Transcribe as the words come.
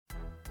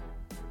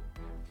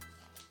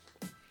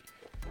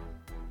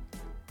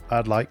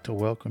I'd like to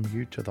welcome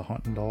you to the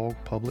Hunting Dog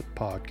Public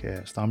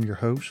Podcast. I'm your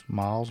host,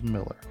 Miles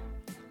Miller.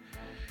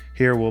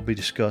 Here we'll be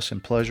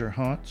discussing pleasure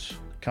hunts,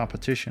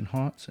 competition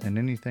hunts, and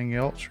anything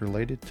else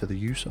related to the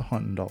use of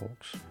hunting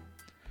dogs.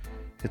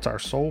 It's our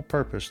sole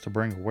purpose to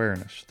bring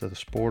awareness to the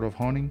sport of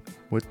hunting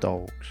with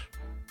dogs.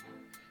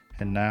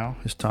 And now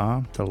it's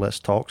time to let's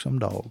talk some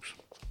dogs.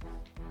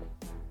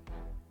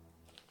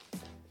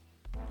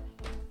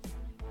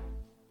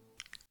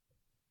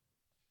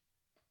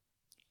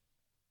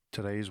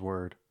 Today's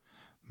word,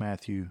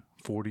 Matthew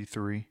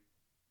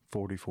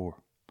 43:44.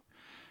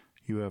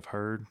 You have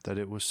heard that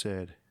it was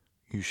said,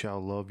 you shall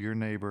love your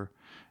neighbor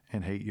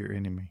and hate your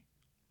enemy.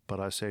 But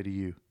I say to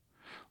you,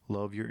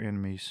 love your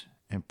enemies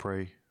and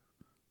pray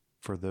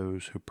for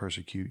those who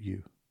persecute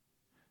you.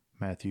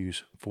 Matthew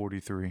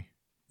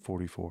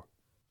 43:44.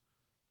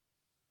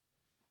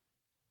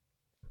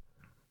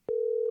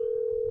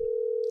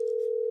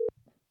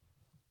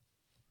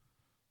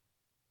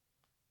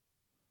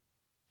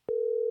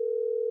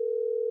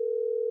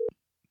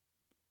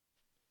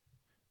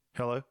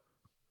 Hello.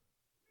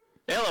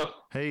 Hello.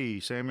 Hey,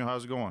 Samuel,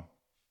 how's it going?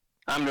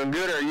 I'm doing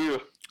good. Are you?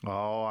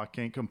 Oh, I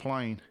can't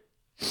complain.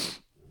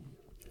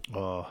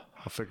 I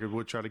figured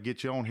we'd try to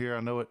get you on here. I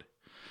know it.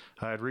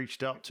 I had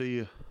reached out to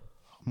you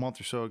a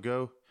month or so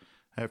ago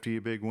after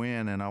your big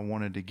win, and I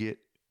wanted to get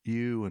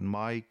you and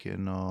Mike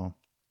and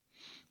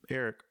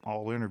Eric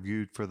all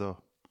interviewed for the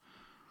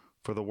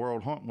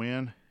World Hunt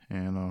win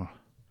and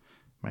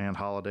man,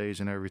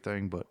 holidays and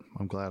everything. But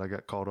I'm glad I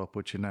got caught up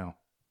with you now.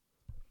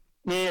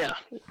 Yeah.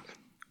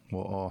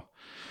 Well,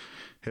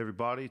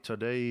 everybody,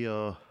 today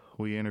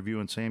we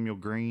interviewing Samuel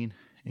Green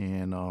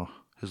and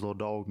his little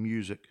dog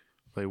Music.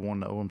 They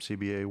won the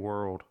OMCBA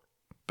World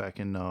back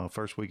in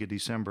first week of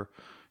December,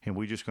 and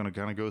we're just going to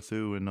kind of go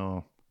through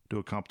and do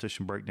a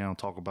competition breakdown,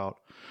 talk about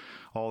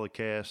all the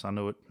casts. I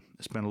know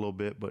it's been a little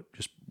bit, but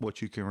just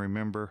what you can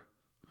remember,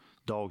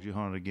 dogs you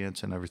hunted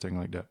against, and everything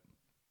like that.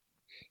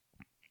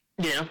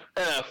 Yeah.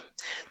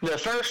 The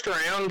first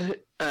round,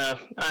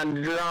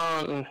 I'd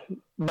drawn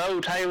Bo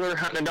Taylor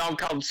hunting a dog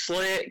called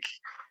Slick,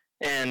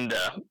 and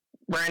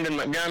Brandon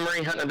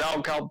Montgomery hunting a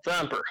dog called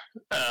Thumper.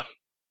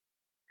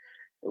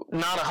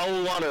 Not a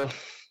whole lot of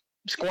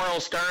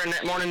squirrels stirring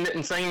that morning,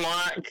 didn't seem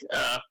like.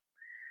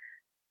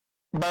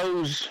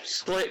 Bo's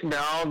Slick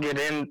dog,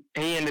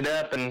 he ended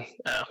up and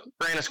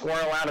ran a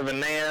squirrel out of a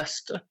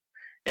nest,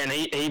 and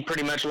he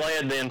pretty much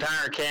led the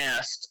entire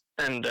cast.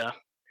 And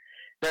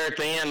there at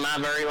the end, my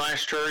very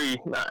last tree,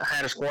 I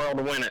had a squirrel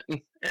to win it,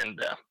 and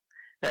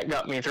that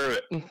got me through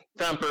it.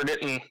 Thumper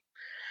didn't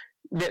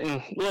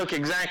look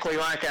exactly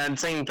like I'd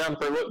seen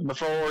Thumper look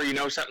before. You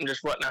know, something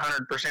just wasn't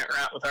 100%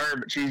 right with her,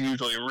 but she's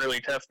usually a really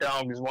tough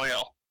dog as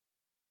well.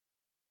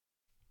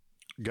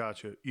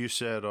 Gotcha. You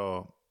said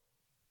the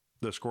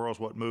squirrels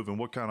wasn't moving.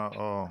 What kind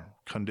of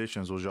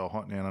conditions was y'all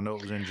hunting in? I know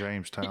it was in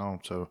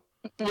Jamestown, so.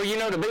 Well, you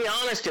know, to be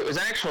honest, it was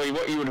actually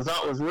what you would have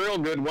thought was real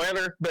good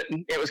weather, but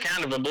it was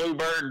kind of a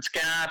bluebird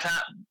sky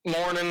type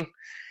morning,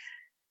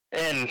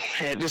 and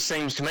it just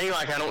seems to me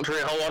like I don't tree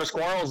a whole lot of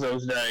squirrels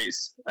those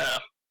days. I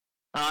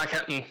like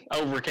hunting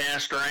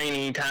overcast,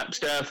 rainy type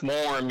stuff,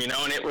 warm, you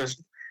know, and it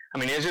was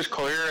just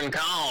clear and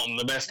calm.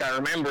 The best I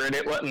remember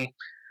it wasn't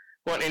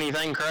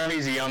anything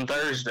crazy on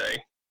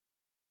Thursday.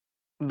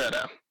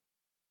 But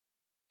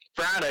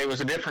Friday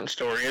was a different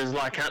story. It was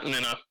like hunting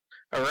in a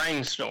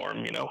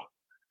rainstorm, you know.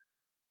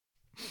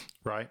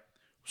 Right.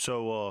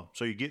 So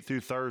you get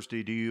through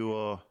Thursday. Do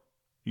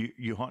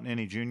you hunting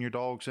any junior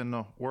dogs in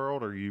the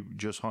world, or you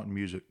just hunting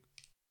Music?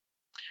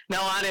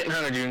 No, I didn't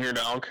hunt a junior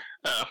dog.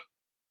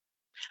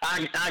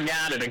 I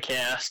guided a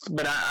cast,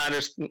 but I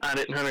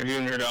didn't hunt a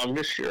junior dog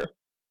this year.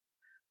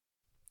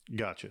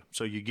 Gotcha.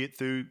 So you get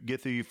through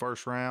your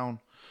first round,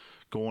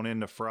 going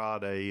into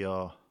Friday.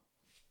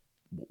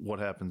 What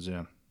happens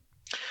then?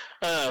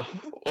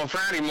 Well,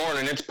 Friday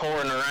morning it's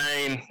pouring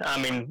rain. I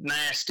mean,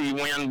 nasty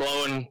wind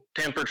blowing,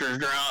 temperatures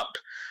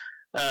dropped.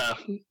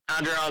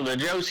 I draw the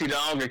Josie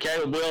dog of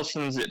Caleb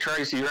Wilson's that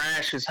Tracy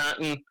Rash is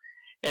hunting,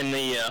 and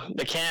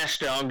the Cash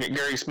dog that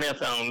Gary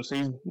Smith owns.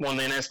 He's won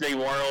the NSD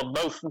World.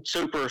 Both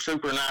super,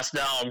 super nice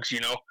dogs, you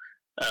know.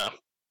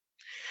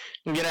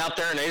 You get out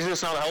there, and there's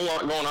just not a whole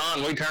lot going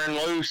on. We turn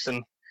loose,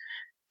 and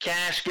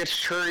Cash gets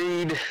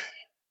treed.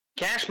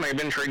 Cash may have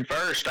been treed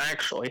first,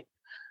 actually.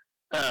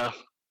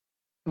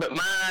 But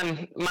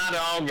my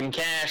dog and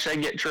Cash, they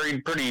get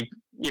treed pretty,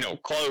 you know,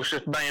 close,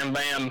 just bam,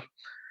 bam.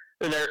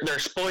 They're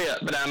split,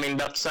 but I mean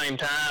about the same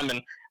time,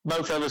 and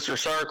both of us are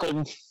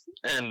circled.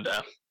 And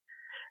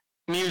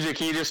Music,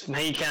 he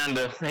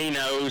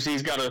knows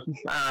he's got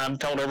I've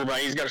told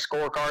everybody he's got a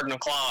scorecard and a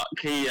clock.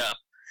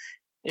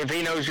 If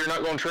he knows you're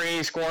not going to tree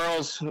any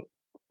squirrels,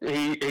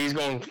 he's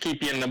going to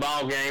keep you in the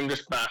ball game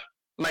just by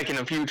making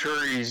a few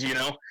trees, you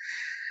know.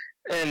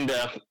 And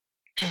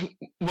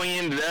we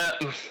ended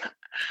up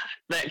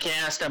that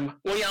cast.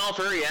 We all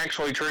three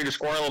actually treed a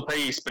squirrel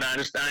apiece, but I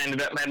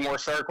ended up had more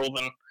circle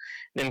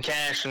than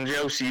Cash and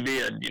Josie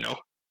did, you know.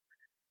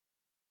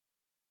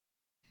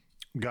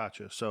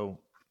 Gotcha. So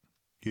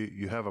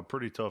you have a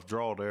pretty tough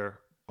draw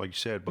there, like you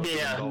said, but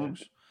yeah.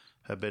 dogs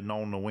have been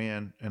known to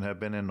win and have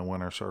been in the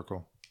winner's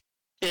circle.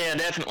 Yeah,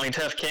 definitely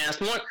tough cast.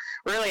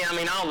 Really, I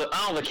mean,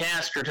 all the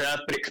casts are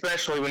tough, but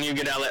especially when you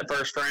get out of that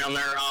first round,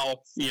 they're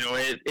all,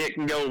 it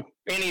can go,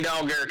 any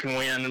dog there can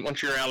win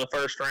once you're out of the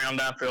first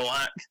round, I feel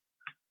like.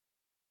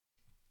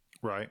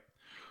 Right.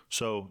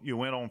 So you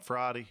went on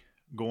Friday,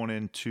 going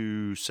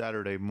into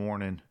Saturday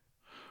morning.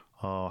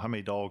 How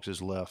many dogs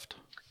is left?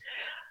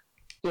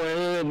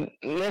 Well,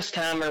 this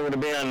time there would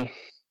have been,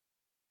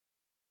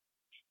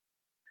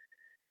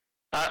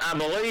 I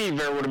believe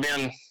there would have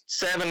been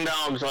 7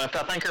 dogs left.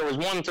 I think there was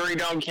 1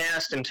 3-dog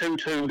cast and 2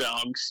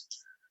 2-dogs.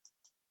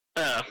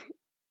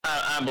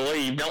 I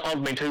believe. Don't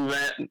hold me to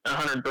that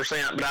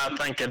 100%, but I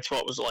think that's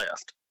what was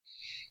left.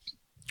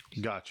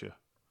 Gotcha.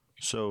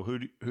 So who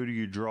do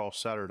you draw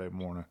Saturday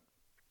morning?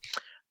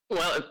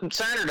 Well,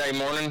 Saturday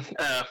morning,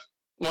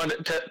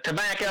 to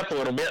back up a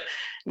little bit,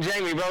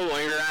 Jamie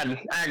Bowlinger, I'd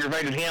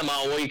aggravated him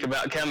all week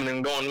about coming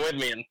and going with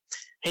me, and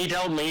he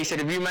told me, he said,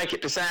 if you make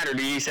it to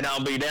Saturday, he said,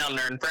 I'll be down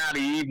there. And Friday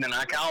evening,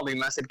 I called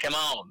him. I said, come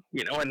on,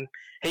 and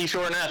he,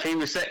 sure enough, he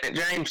was sitting at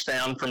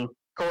Jamestown from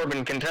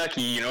Corbin,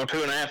 Kentucky,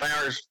 2.5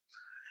 hours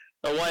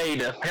away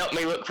to help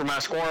me look for my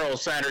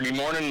squirrels Saturday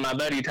morning. My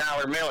buddy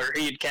Tyler Miller,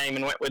 he had came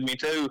and went with me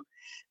too.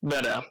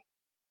 But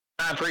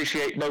I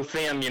appreciate both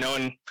them,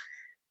 and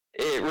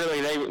it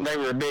really, they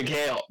were a big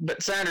help.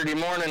 But Saturday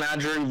morning, I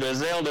drew the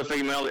Zelda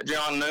female that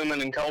John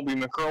Newman and Colby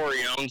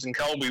McCrory owns, and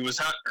Colby was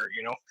hunting her,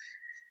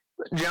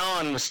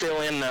 John was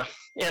still in the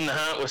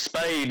hunt with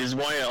Spade as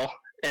well,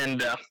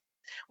 and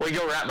we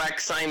go right back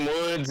to the same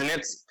woods, and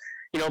it's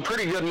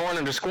pretty good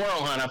morning to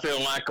squirrel hunt. I feel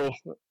like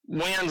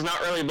wind's not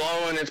really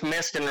blowing, it's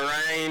mist and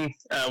rain.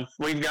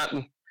 We've got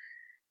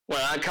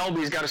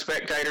Colby's got a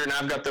spectator, and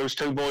I've got those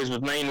 2 boys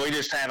with me, and we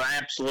just have an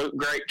absolute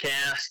great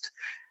cast.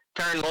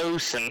 Turn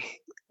loose, and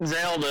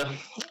Zelda,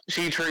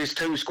 she trees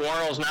 2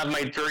 squirrels, and I've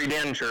made 3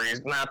 den trees,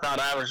 and I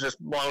thought I was just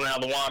blown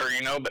out of the water,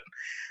 but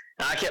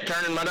I kept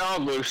turning my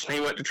dog loose, and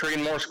he went to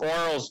treeing more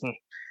squirrels, and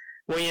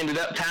we ended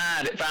up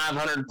tied at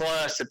 500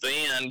 plus at the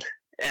end.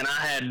 And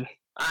I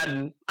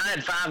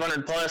had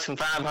 500 plus and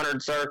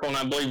 500 circle, and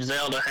I believe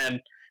Zelda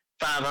had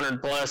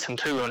 500 plus and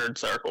 200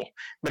 circle.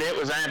 But it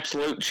was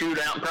absolute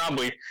shootout.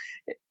 Probably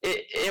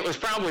it was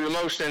probably the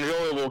most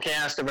enjoyable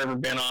cast I've ever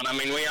been on. I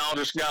mean, we all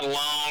just got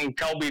along.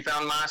 Colby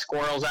found my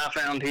squirrels, I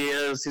found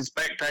his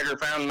spectator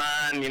found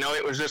mine.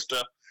 It was just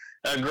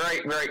a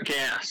great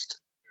cast.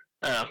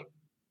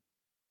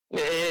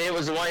 It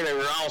was the way they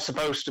were all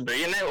supposed to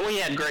be. And we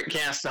had great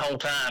casts the whole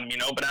time,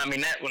 but I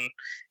mean, that one,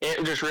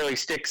 it just really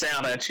sticks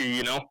out at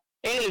you,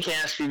 Any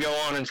cast you go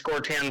on and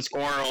score 10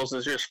 squirrels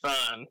is just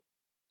fun.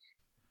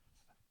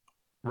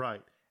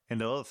 Right.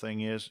 And the other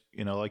thing is,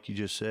 like you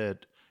just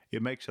said,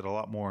 it makes it a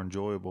lot more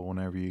enjoyable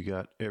whenever you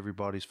got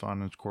everybody's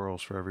finding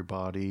squirrels for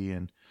everybody.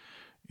 And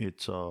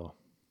it's,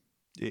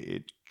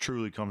 it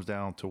truly comes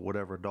down to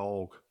whatever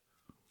dog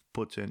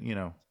puts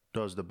in,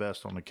 does the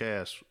best on the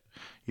cast.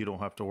 You don't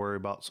have to worry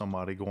about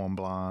somebody going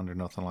blind or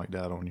nothing like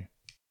that on you.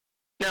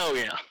 No,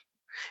 yeah.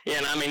 Yeah,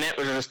 and I mean, that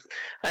was just,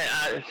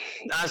 I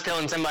was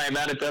telling somebody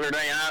about it the other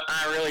day.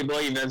 I really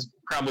believe that's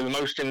probably the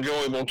most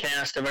enjoyable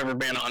cast I've ever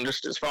been on,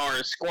 just as far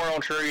as squirrel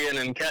treeing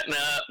and cutting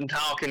up and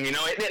talking.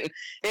 It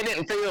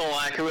didn't feel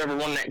like whoever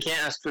won that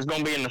cast was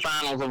going to be in the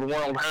finals of the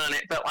World Hunt.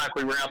 It felt like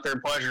we were out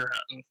there pleasure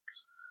hunting.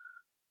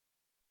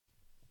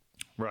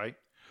 Right.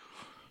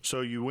 So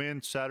you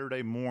win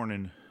Saturday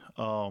morning.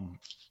 I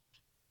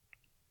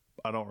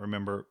don't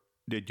remember.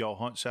 Did y'all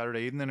hunt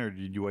Saturday evening, or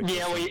did you wait?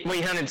 Yeah,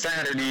 we hunted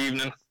Saturday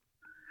evening.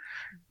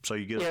 So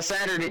you get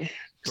Saturday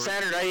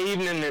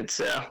evening. It's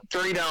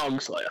 3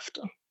 dogs left.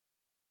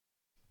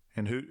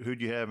 And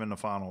who'd you have in the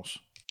finals?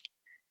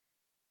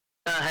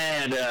 I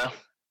had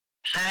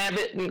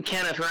Habit, and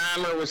Kenneth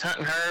Reimer was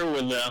hunting her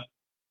with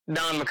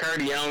Don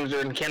McCurdy owns her,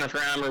 and Kenneth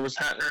Reimer was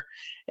hunting her,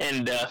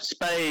 and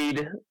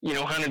Spade,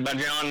 hunted by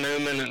John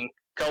Newman and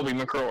Colby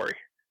McCrory.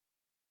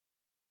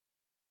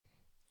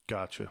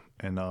 Gotcha.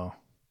 And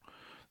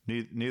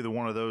neither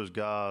one of those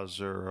guys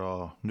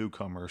are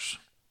newcomers.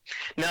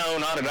 No,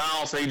 not at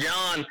all. See,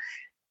 John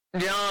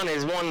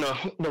has won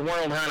the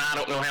World Hunt, I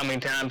don't know how many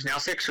times now,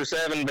 6 or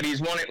 7, but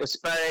he's won it with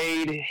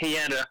Spade. He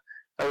had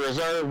a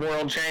reserve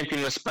world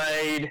champion with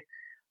Spade.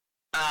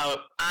 I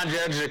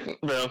judged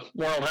the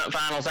World Hunt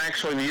Finals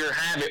actually the year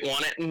Habit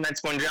won it, and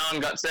that's when John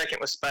got second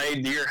with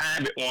Spade the year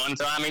Habit won.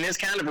 So, I mean, it's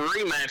kind of a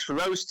rematch for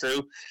those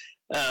two.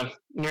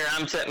 Here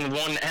I'm sitting with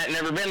one that had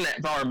never been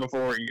that far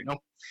before,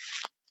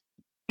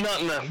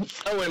 Not in the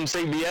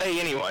OMCBA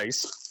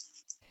anyways.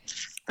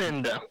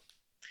 And,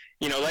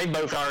 they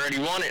both already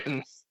won it.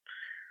 And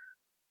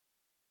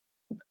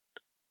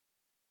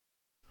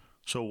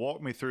so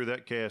walk me through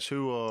that cast.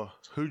 Who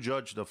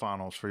judged the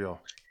finals for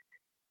y'all?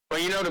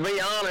 Well, to be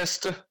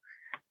honest,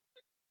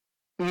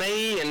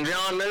 me and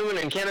John Newman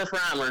and Kenneth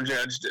Reimer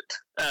judged it.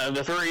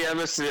 The 3 of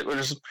us,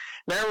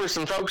 there were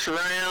some folks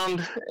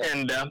around,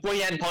 and we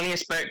had plenty of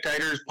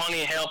spectators,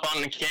 plenty of help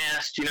on the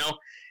cast,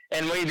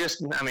 and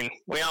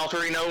we all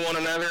 3 know one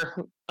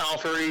another. All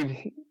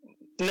 3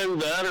 knew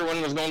the other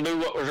one was going to do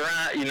what was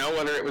right,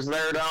 whether it was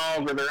their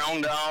dog or their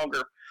own dog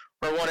or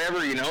or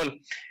whatever, you know, and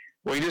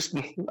we just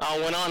all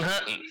went on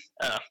hunting.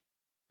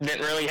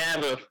 Didn't really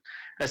have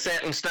a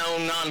set in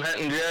stone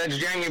non-hunting judge.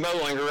 Jamie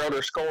Bolinger wrote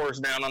our scores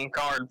down on the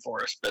card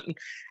for us, but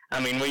I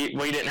mean,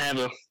 we didn't have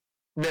a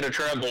bit of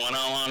trouble, in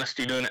all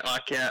honesty, doing it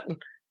like that.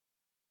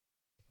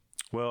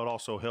 Well, it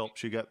also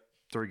helps. You got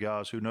 3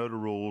 guys who know the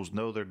rules,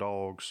 know their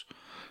dogs,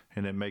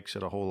 and it makes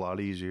it a whole lot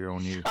easier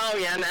on you. Oh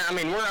yeah, I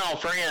mean, we're all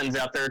friends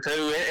out there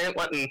too. It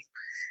wasn't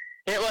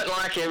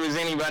like it was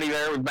anybody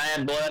there with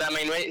bad blood. I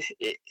mean,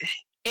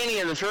 any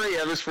of the 3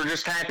 of us were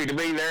just happy to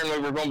be there, and we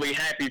were going to be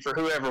happy for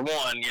whoever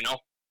won, you know.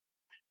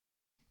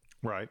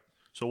 Right.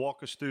 So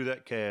walk us through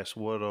that cast.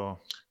 What,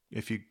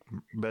 if you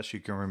best you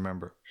can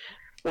remember?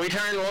 We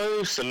turned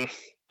loose, and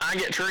I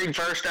get treed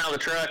first out of the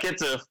truck.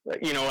 It's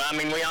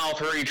we all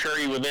 3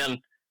 tree within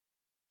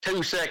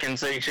 2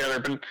 seconds of each other,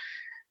 but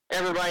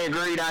everybody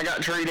agreed I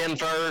got treed in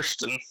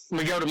first, and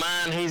we go to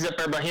mine. He's up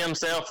there by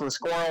himself with a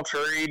squirrel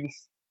treed,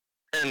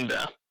 and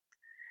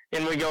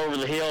then we go over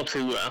the hill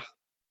to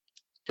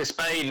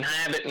Spade and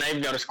Habit, and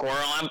they've got a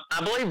squirrel.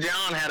 I believe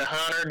John had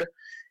 100,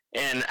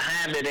 and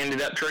Habit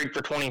ended up treed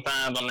for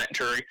 25 on that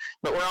tree.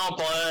 But we're all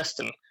blessed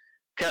and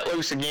cut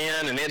loose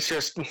again, and it's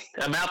just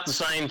about the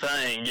same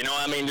thing, you know.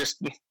 I mean,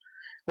 just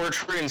we're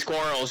treeing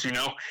squirrels, you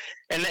know.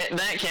 And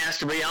that cast,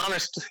 to be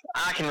honest,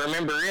 I can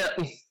remember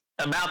it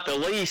about the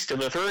least of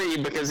the 3,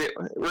 because it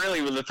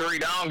really, with the 3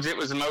 dogs, it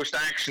was the most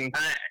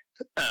action-packed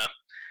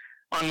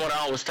on what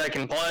all was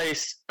taking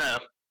place.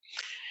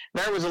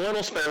 There was a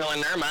little spell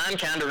in there. Mine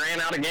kind of ran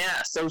out of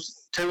gas.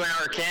 Those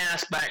 2-hour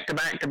casts back to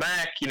back to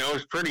back, you know, it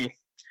was pretty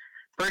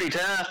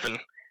tough. And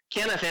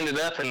Kenneth ended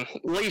up in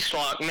leash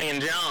lock me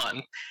and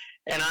John.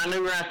 And I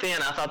knew right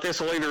then, I thought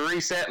this will either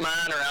reset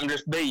mine or I'm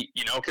just beat,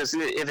 you know, because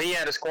if he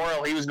had a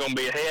squirrel, he was going to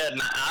be ahead.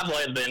 And I've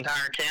led the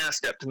entire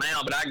cast up to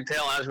now, but I could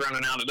tell I was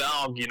running out of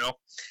dog, you know.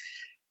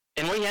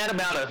 And we had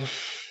about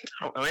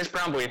it's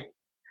probably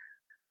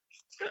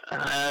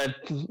a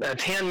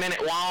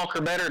 10-minute walk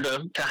or better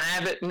to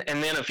have it,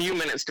 and then a few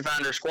minutes to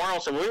find her squirrel.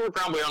 So we were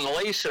probably on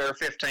the leash for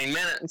 15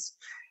 minutes,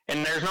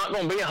 and there's not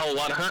going to be a whole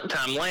lot of hunt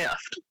time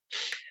left.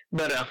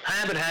 But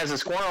Habit has a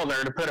squirrel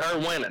there to put her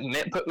winning, and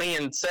it put me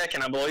in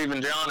second, I believe,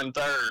 and John in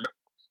third.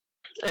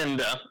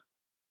 And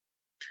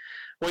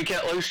we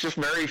cut loose, just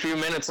very few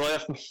minutes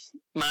left.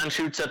 Mine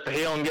shoots up the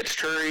hill and gets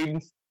treed,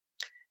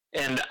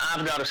 and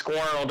I've got a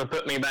squirrel to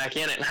put me back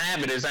in it, and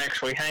Habit is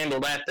actually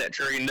handled at that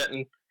tree and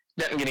doesn't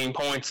get any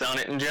points on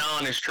it, and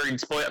John is treed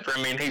split for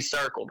me, and he's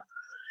circled.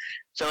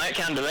 So that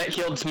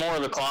killed some more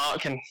of the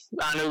clock, and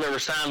I knew there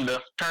was time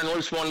to turn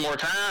loose one more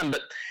time,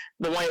 but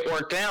the way it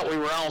worked out, we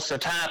were all so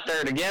tight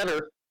there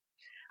together.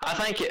 I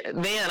think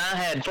then I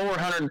had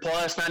 400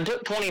 plus, and I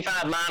took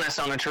 25 minus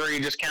on a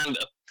tree, just kind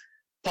of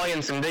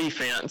playing some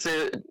defense.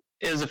 It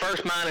was the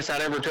first minus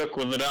I'd ever took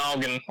with the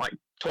dog, and like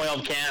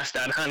 12 casts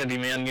I'd hunted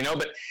him in, you know,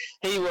 but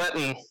he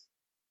wasn't.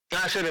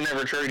 I should have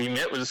never treated him.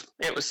 It was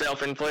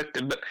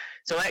self-inflicted. But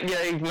so that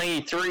gave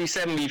me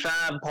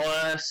 375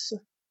 plus.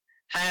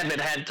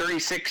 Habit had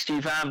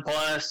 365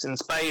 plus, and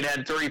Spade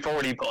had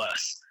 340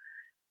 plus.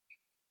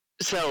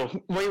 So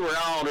we were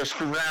all just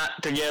right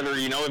together.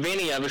 You know, if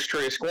any of us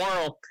tree a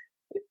squirrel,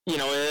 you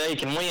know, they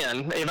can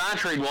win. If I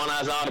treed one,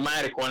 I was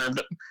automatic winner.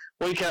 But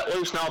we cut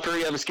loose, and all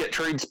 3 of us get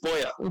treed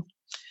split.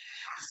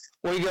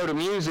 We go to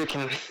music,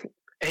 and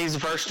he's the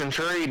first in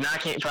treed, and I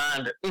can't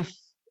find it.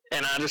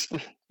 And I just,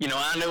 you know,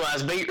 I knew I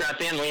was beat right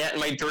then. We hadn't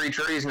made 3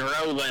 trees in a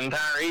row the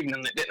entire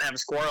evening that didn't have a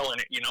squirrel in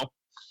it, you know.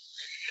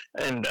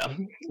 And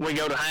we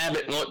go to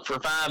Habit and look for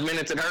 5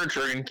 minutes at her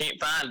tree and can't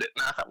find it.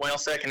 And I thought, well,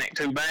 second ain't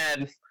too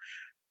bad.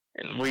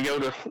 And we go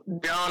to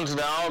John's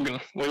dog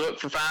and we look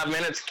for 5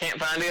 minutes, can't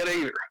find it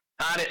either.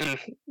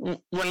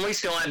 When we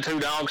still had 2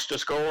 dogs to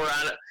score,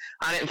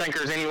 I didn't think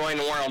there was any way in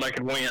the world I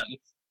could win.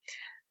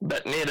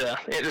 But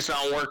it just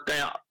all worked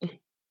out.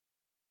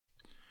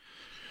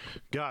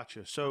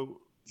 Gotcha. So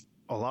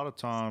a lot of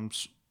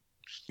times,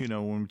 you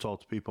know, when we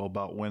talk to people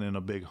about winning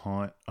a big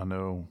hunt, I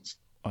know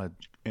I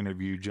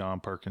interviewed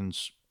John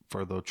Perkins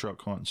for the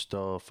truck hunt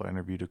stuff. I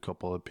interviewed a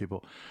couple of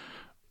people.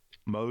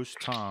 Most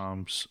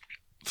times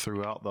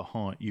throughout the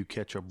hunt, you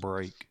catch a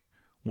break.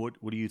 What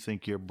do you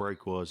think your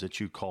break was that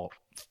you caught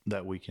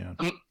that weekend?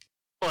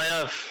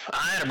 Well,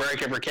 I had a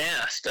break every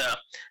cast.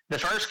 The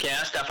first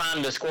cast, I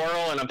found a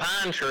squirrel in a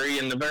pine tree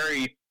in the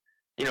very,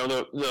 you know,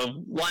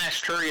 the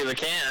last tree of the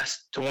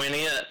cast to win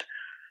it.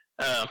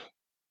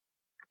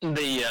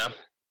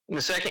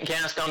 The second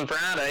cast on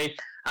Friday,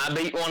 I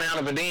beat one out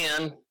of a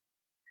den.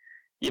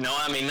 You know,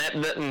 I mean,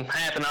 that doesn't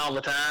happen all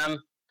the time.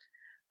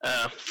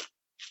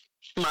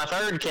 My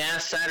third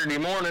cast, Saturday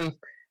morning,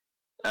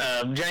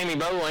 Jamie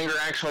Bolinger,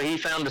 actually, he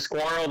found a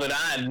squirrel that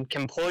I had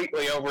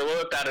completely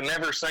overlooked. I'd have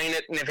never seen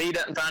it, and if he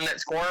doesn't find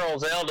that squirrel,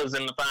 Zelda's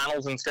in the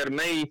finals instead of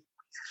me.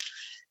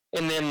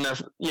 And then,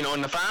 you know,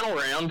 in the final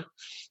round,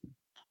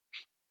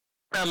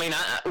 I mean,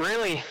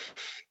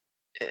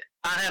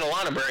 I had a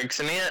lot of breaks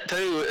in it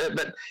too,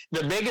 but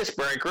the biggest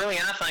break really,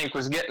 I think,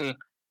 was getting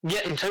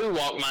to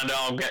walk my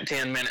dog that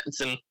 10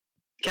 minutes, and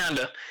kind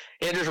of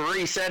it just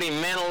reset him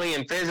mentally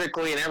and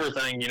physically and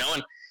everything, you know.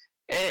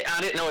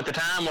 I didn't know at the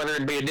time whether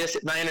it'd be a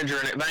disadvantage or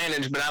an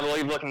advantage, but I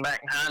believe looking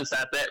back in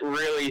hindsight, that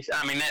really,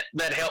 I mean,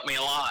 that helped me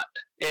a lot.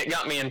 It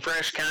got me in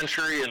fresh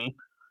country, and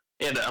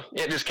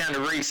it just kind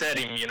of reset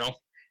him, you know.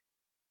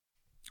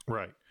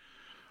 Right.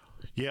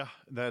 Yeah,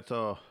 that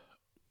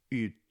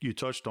you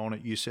touched on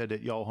it. You said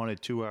that y'all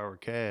hunted 2-hour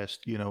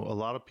cast. You know, a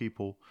lot of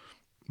people,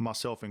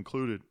 myself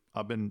included,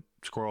 I've been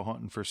squirrel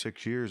hunting for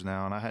 6 years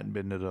now, and I hadn't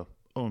been to the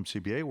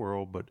OMCBA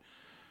world, but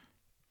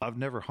I've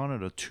never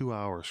hunted a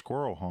 2-hour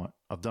squirrel hunt.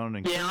 I've done it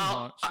in coon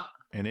hunts,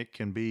 and it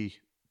can be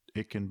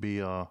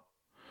a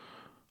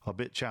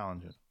bit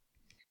challenging.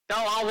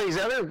 All these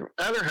other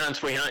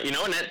hunts we hunt, you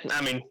know, and that,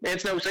 I mean,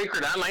 it's no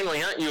secret. I mainly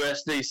hunt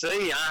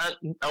USDC. I hunt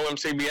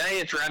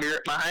OMCBA. It's right here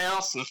at my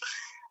house, and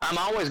I'm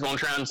always going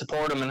to try and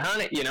support them and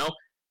hunt it, you know.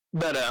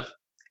 But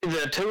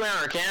the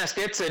 2-hour cast,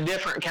 it's a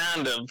different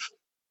kind of.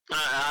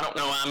 I don't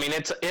know. I mean,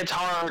 it's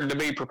hard to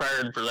be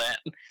prepared for that.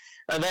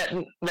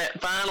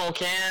 That final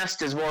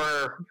cast is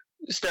where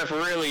stuff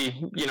really,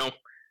 you know,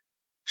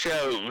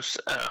 shows.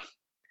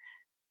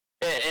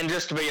 And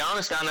just to be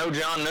honest, I know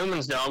John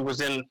Newman's dog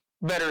was in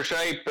better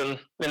shape than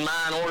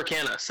mine or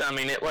Kenneth's. I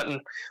mean, it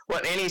wasn't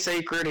any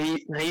secret.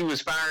 He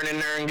was firing in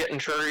there and getting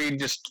treed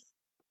just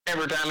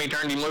every time he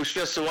turned him loose,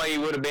 just the way he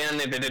would have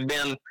been if it had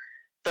been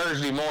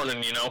Thursday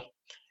morning, you know.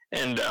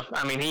 And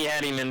I mean, he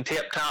had him in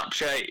tip-top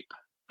shape.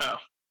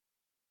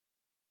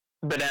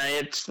 But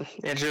it's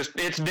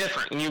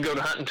different when you go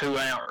to hunting 2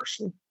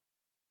 hours.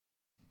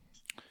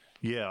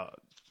 Yeah,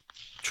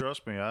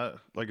 trust me.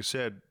 Like I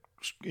said,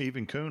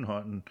 even coon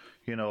hunting,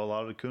 you know, a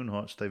lot of the coon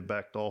hunts, they've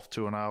backed off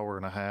to an hour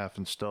and a half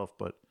and stuff,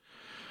 but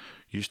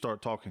you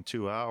start talking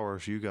 2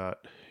 hours,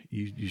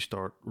 you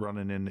start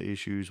running into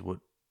issues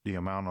with the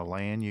amount of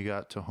land you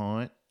got to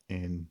hunt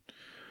and,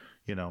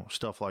 you know,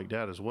 stuff like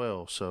that as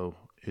well. So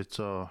it's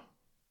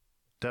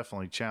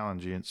definitely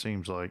challenging. It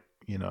seems like,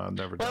 you know, I've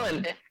never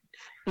done it.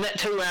 That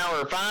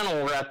 2-hour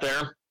final right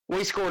there,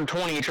 we scored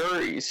 20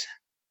 trees.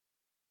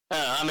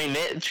 I mean,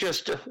 it's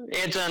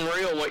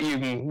unreal what you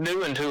can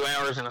do in 2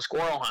 hours in a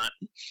squirrel hunt.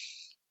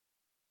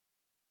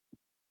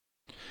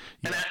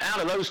 Yeah. And out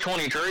of those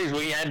 20 trees,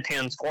 we had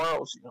 10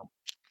 squirrels, you know.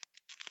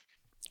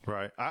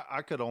 Right.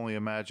 I could only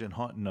imagine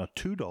hunting a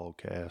 2-dog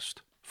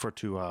cast for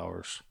 2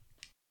 hours.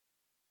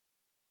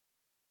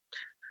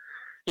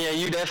 Yeah,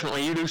 you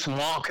do some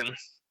walking.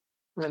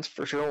 That's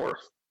for sure.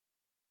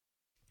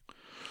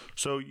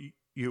 So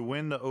you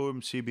win the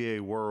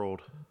OMCBA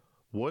World.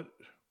 What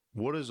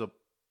is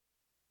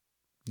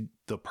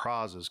the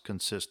prizes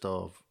consist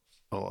of?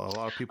 A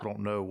lot of people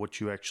don't know what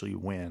you actually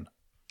win.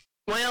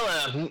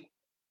 Well,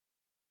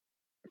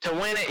 to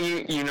win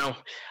it, you know,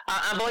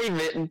 I believe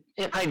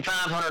it paid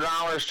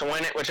 $500 to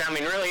win it, which, I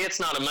mean, really, it's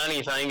not a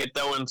money thing at the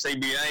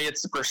OMCBA.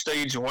 It's the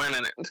prestige of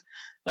winning it,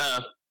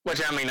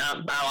 which, I mean,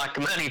 I like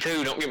the money,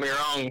 too, don't get me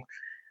wrong,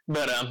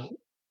 but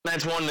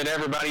that's one that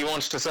everybody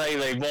wants to say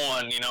they've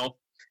won, you know.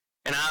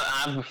 And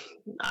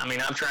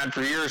I've tried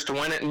for years to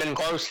win it and been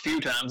close a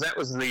few times. That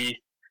was the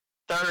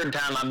third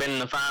time I've been in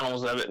the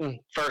finals of it. And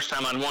first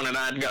time I'd won it,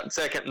 I'd got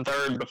second and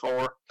third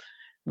before.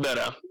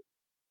 But,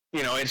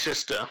 you know, it's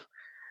just a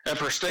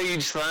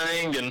prestige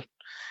thing and,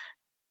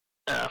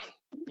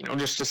 you know,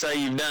 just to say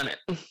you've done it.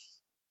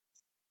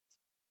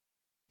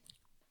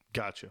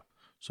 Gotcha.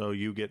 So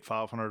you get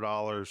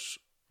 $500.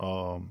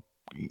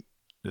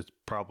 It's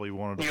probably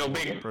one of the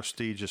most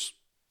prestigious.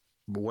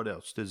 What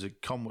else? Does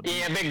it come with?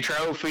 Yeah, big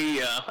trophy.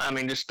 I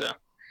mean, just,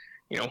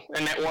 you know,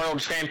 and that world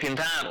champion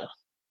title.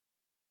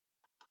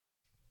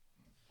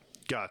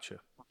 Gotcha.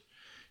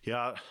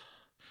 Yeah,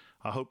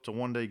 I hope to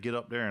one day get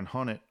up there and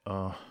hunt it.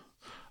 I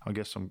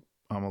guess I'm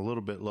a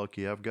little bit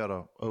lucky. I've got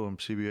a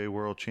OMCBA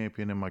world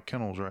champion in my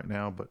kennels right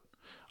now, but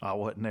I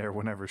wasn't there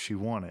whenever she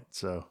won it.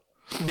 So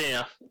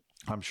yeah,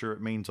 I'm sure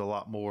it means a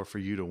lot more for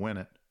you to win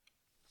it.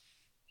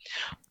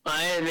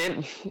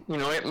 It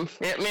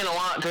meant a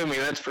lot to me.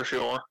 That's for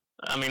sure.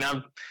 I mean,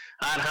 I'd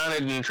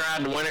hunted and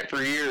tried to win it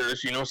for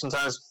years, you know, since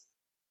I was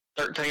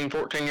 13,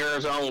 14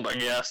 years old, I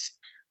guess.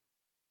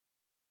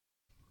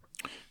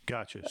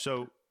 Gotcha.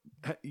 So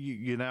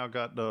you now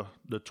got the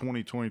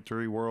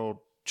 2023 World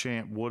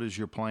Champ. What is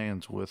your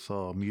plans with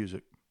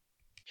music?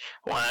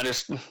 Well, I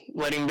just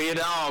let him be a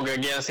dog, I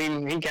guess. He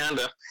kind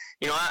of,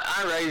 you know,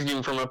 I raised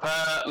him from a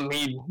pup, and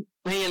he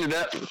ended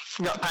up,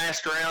 got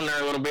passed around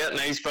there a little bit, and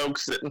these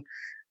folks that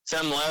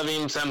some love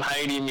him, some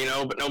hate him, you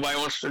know, but nobody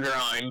wants to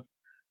draw him.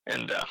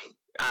 And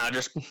I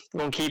just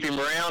going to keep him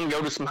around,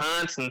 go to some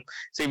hunts, and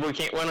see if we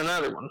can't win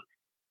another one.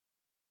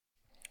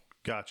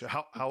 Gotcha.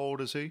 How old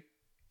is he?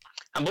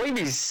 I believe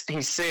he's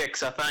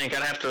 6, I think.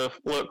 I'd have to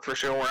look for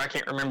sure. I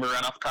can't remember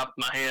right off the top of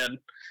my head.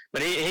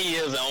 But he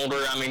is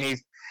older. I mean,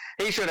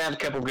 he should have a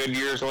couple good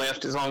years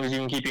left as long as you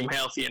can keep him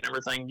healthy and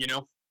everything, you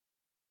know.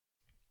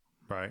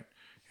 Right.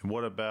 And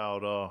what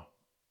about,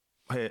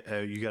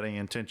 have you got any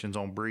intentions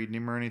on breeding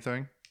him or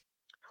anything?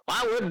 Well,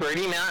 I would breed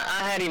him.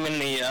 I had him in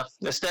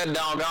the stud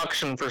dog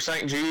auction for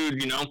St.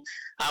 Jude, you know.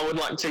 I would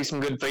like to see some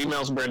good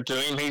females bred to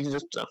him. He's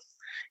just,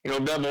 you know,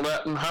 doubled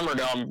up and Hummer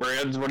dog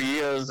bred is what he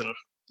is. And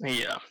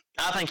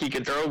I think he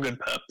could throw a good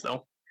pup,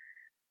 though.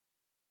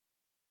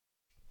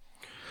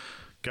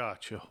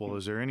 Gotcha. Well,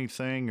 is there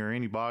anything or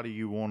anybody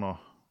you want to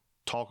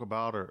talk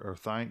about or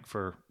thank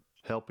for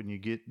helping you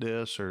get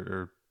this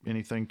or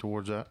anything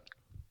towards that?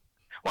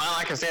 Well,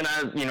 like I said,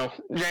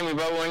 Jamie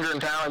Bowlinger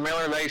and Tyler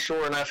Miller, they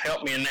sure enough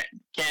helped me in that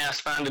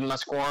cast finding my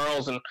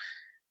squirrels. And,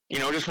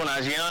 just when I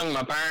was young,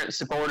 my parents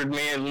supported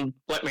me and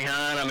let me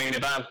hunt. I mean,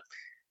 if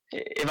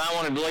I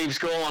wanted to leave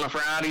school on a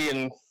Friday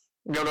and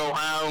go to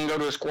Ohio and go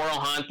to a squirrel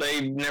hunt,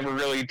 they never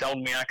really told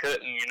me I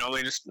couldn't.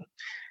 They just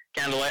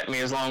kind of let me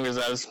as long as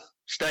I was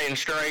staying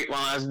straight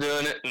while I was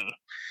doing it. And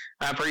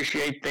I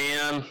appreciate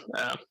them.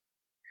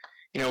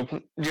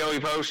 Joey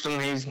Poston,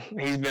 he's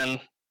been,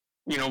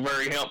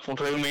 very helpful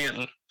to me.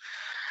 And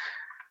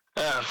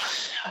I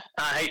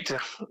hate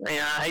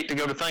to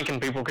go to thanking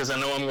people because I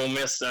know I'm going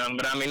to miss some.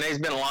 But I mean, there's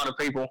been a lot of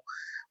people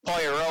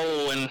play a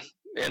role in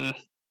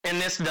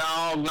this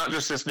dog, not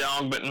just this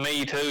dog, but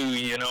me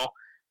too.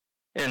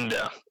 And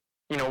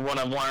what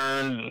I've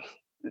learned.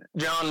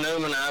 John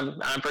Newman,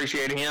 I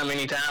appreciate him.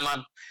 Anytime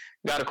I've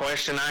got a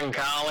question, I can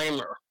call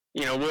him, or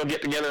we'll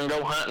get together and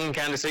go hunting,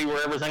 kind of see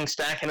where everything's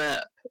stacking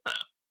up.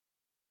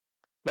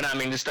 But I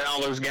mean, just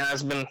all those guys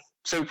have been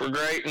super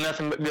great and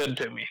nothing but good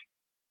to me.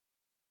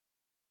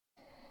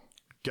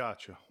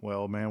 Gotcha.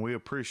 Well, man, we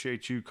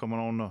appreciate you coming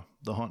on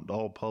the Hunt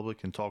Dog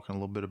Public and talking a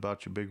little bit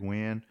about your big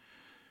win.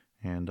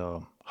 And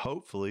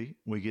hopefully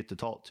we get to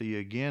talk to you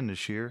again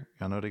this year.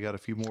 I know they got a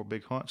few more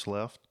big hunts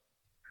left.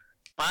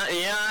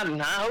 I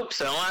hope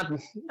so.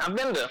 I've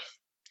been to,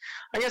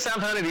 I guess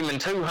I've hunted him in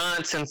 2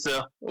 hunts since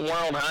the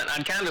World Hunt.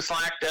 I'd kind of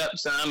slacked up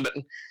some, but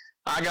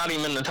I got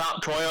him in the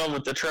top 12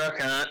 with the truck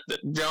hunt that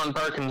John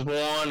Perkins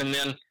won, and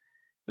then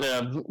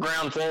the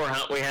ground floor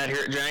hunt we had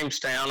here at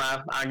Jamestown,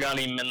 I got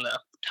him in the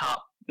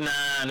top 9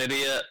 at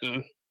it,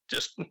 and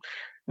just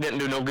didn't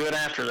do no good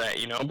after that,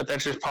 but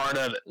that's just part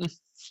of it.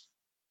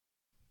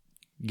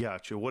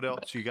 Gotcha. What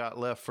else you got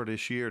left for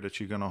this year that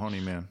you're going to hunt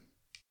him in?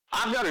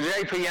 I've got a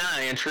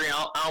JPI entry.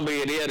 I'll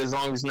be at it as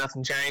long as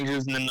nothing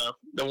changes, and then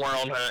the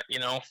World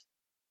Hunt,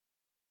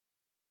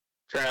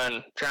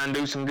 Try and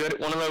do some good at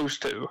one of those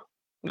two,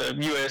 the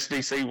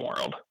USDC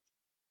World.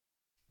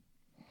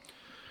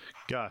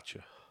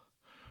 Gotcha.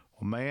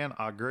 Well, man,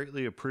 I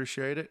greatly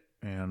appreciate it.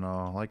 And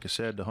like I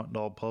said, the Hunt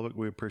Dog Public,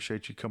 we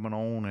appreciate you coming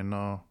on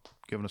and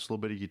giving us a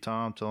little bit of your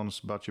time, telling us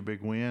about your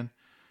big win.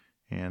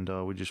 And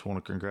we just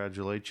want to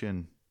congratulate you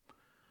and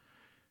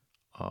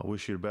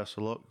wish you the best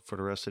of luck for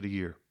the rest of the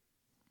year.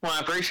 Well, I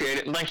appreciate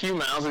it. And thank you,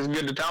 Miles. It's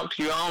good to talk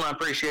to you all, and I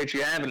appreciate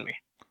you having me.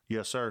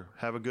 Yes, sir.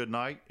 Have a good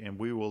night, and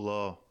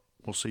we'll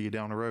see you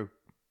down the road.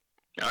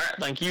 All right.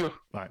 Thank you. All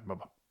right.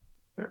 Bye-bye.